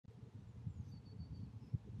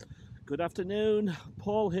Good afternoon,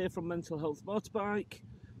 Paul here from Mental Health Motorbike.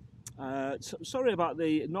 Sorry about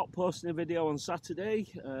the not posting a video on Saturday,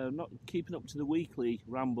 not keeping up to the weekly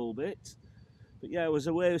ramble bit. But yeah, I was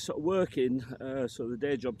away sort of working, so the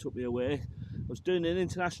day job took me away. I was doing an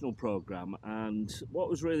international programme, and what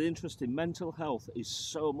was really interesting, mental health is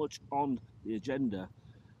so much on the agenda.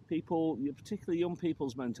 People, particularly young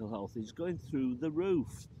people's mental health, is going through the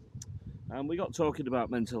roof. And we got talking about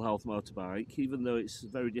mental health motorbike, even though it's a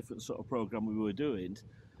very different sort of programme we were doing.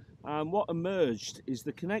 And what emerged is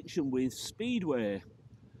the connection with Speedway.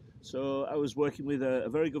 So I was working with a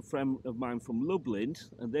very good friend of mine from Lublin,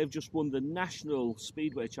 and they've just won the National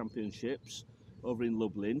Speedway Championships over in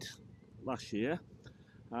Lublin last year.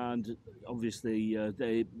 And obviously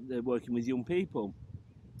they're working with young people.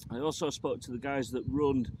 I also spoke to the guys that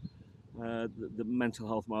run the mental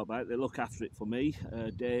health motorbike. They look after it for me,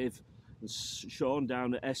 Dave and Sean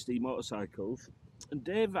down at SD Motorcycles. And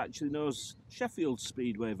Dave actually knows Sheffield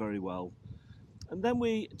Speedway very well. And then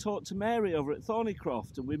we talked to Mary over at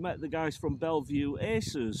Thornycroft, and we met the guys from Bellevue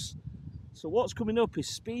Aces. So what's coming up is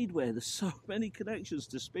Speedway. There's so many connections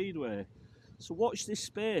to Speedway. So watch this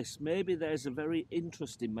space. Maybe there's a very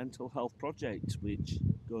interesting mental health project which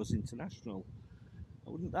goes international.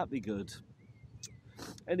 Wouldn't that be good?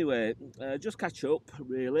 Anyway, just catch up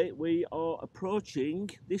really. We are approaching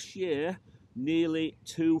this year nearly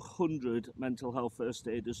 200 mental health first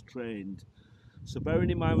aiders trained. So bearing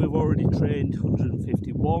in mind we've already trained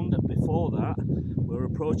 151 before that, we're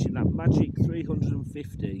approaching that magic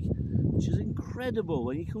 350, which is incredible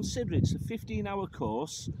when you consider it's a 15-hour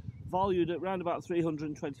course valued at around about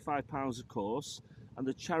 £325 a course, and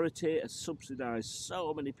the charity has subsidised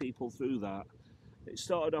so many people through that. It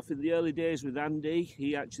started off in the early days with Andy.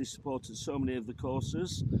 He actually supported so many of the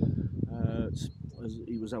courses.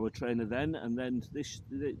 He was our trainer then, and then this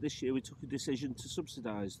year we took a decision to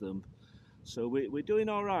subsidise them. So we're doing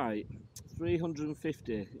all right.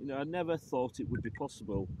 350. You know, I never thought it would be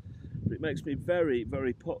possible, but it makes me very,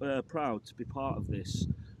 very proud to be part of this.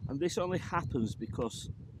 And this only happens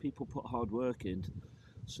because people put hard work in.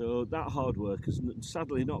 So that hard work has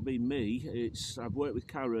sadly not been me. I've worked with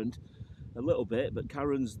Karen a little bit, but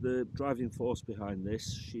Karen's the driving force behind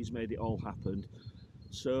this. She's made it all happen.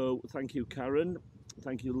 So thank you, Karen.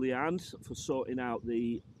 Thank you, Leanne, for sorting out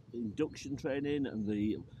the induction training and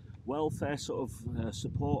the welfare sort of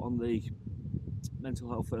support on the mental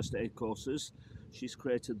health first aid courses. She's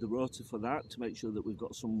created the rota for that to make sure that we've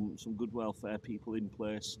got some good welfare people in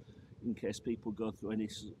place in case people go through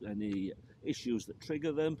any issues that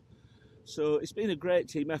trigger them. So it's been a great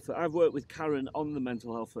team effort. I've worked with Karen on the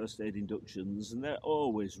mental health first aid inductions, and they're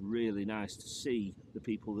always really nice to see the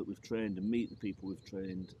people that we've trained and meet the people we've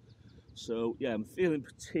trained. So yeah, I'm feeling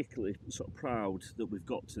particularly sort of proud that we've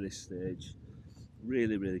got to this stage.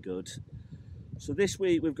 Really, really good. So this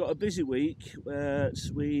week we've got a busy week. We're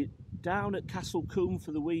down at Castle Combe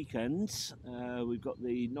for the weekend. We've got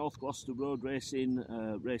the North Gloucester Road racing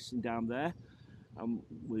down there.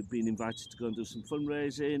 We've been invited to go and do some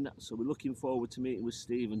fundraising, so we're looking forward to meeting with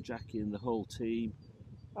Steve and Jackie and the whole team,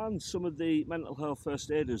 and some of the mental health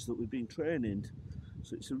first aiders that we've been training.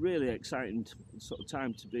 So it's a really exciting sort of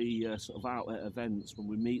time to be sort of out at events when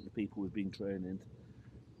we meet the people we've been training.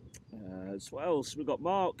 So what else? We've got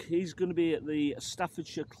Mark. He's going to be at the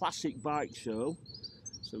Staffordshire Classic Bike Show.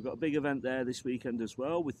 So we've got a big event there this weekend as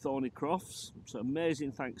well with Thornycrofts. So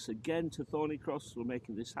amazing thanks again to Thornycrofts for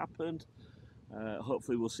making this happen.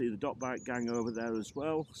 Hopefully we'll see the Dot Bike gang over there as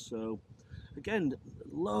well. So again,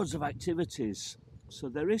 loads of activities. So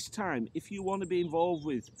there is time if you want to be involved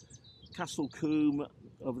with Castle Combe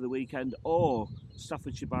over the weekend or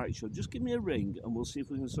Staffordshire Bike Show. Just give me a ring and we'll see if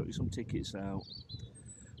we can sort you some tickets out.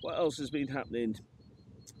 What else has been happening?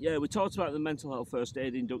 Yeah, we talked about the mental health first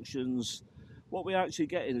aid inductions. What we're actually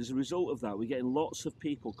getting as a result of that, we're getting lots of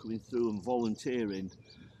people coming through and volunteering.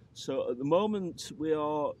 So at the moment we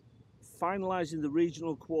are finalising the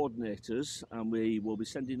regional coordinators, and we will be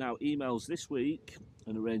sending out emails this week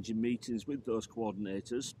and arranging meetings with those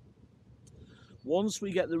coordinators. Once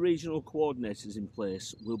we get the regional coordinators in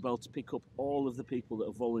place, we'll be able to pick up all of the people that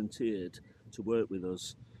have volunteered to work with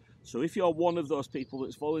us. So if you're one of those people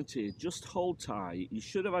that's volunteered, just hold tight. You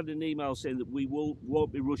should have had an email saying that we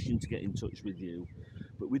won't be rushing to get in touch with you,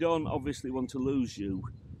 but we don't obviously want to lose you.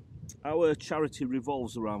 Our charity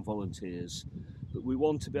revolves around volunteers, but we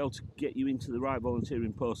want to be able to get you into the right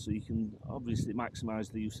volunteering post so you can obviously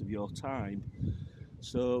maximise the use of your time.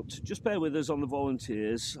 So just bear with us on the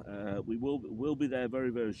volunteers. We will be there very,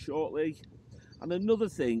 very shortly. And another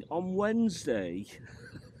thing, on Wednesday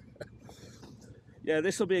Yeah,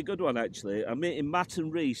 this will be a good one actually. I'm meeting Matt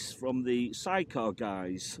and Reese from the Sidecar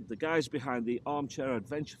guys, the guys behind the Armchair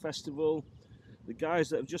Adventure Festival, the guys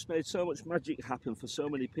that have just made so much magic happen for so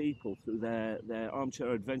many people through their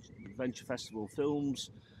Armchair Adventure Festival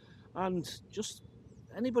films. And just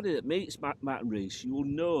anybody that meets Matt and Reese, you will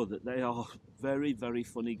know that they are very, very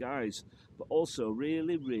funny guys, but also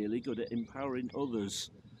really, really good at empowering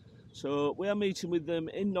others. So we are meeting with them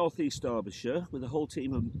in North East Derbyshire with a whole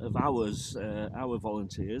team of our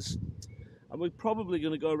volunteers, and we're probably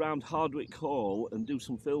going to go around Hardwick Hall and do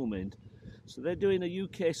some filming. So they're doing a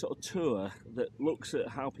UK sort of tour that looks at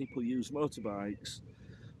how people use motorbikes.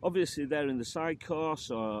 Obviously they're in the sidecar,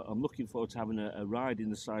 so I'm looking forward to having a ride in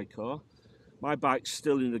the sidecar. My bike's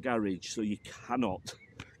still in the garage, so you cannot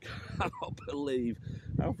believe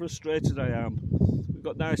how frustrated I am. We've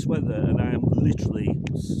got nice weather and I am literally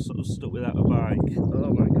sort of stuck without a bike.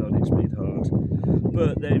 Oh my god, it's been hard.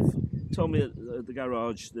 But they've told me at the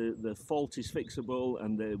garage the fault is fixable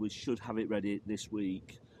and we should have it ready this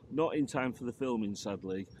week. Not in time for the filming,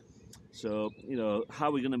 sadly. So, you know,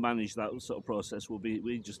 how we're going to manage that sort of process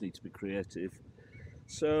we just need to be creative.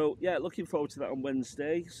 So, yeah, looking forward to that on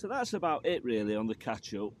Wednesday. So that's about it really on the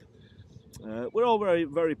catch-up. We're all very,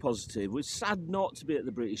 very positive. We're sad not to be at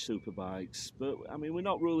the British Superbikes, but I mean, we're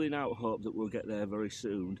not ruling out hope that we'll get there very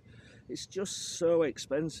soon. It's just so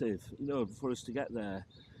expensive, you know, for us to get there.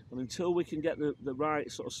 And until we can get the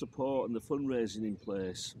right sort of support and the fundraising in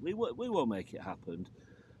place, we won't make it happen.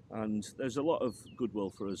 And there's a lot of goodwill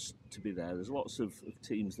for us to be there. There's lots of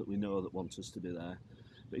teams that we know that want us to be there.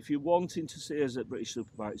 But if you're wanting to see us at British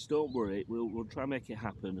Superbikes, don't worry, we'll try and make it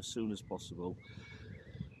happen as soon as possible.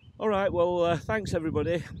 All right, well, thanks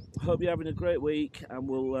everybody. Hope you're having a great week, and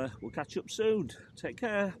we'll catch up soon. Take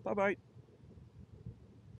care. Bye bye.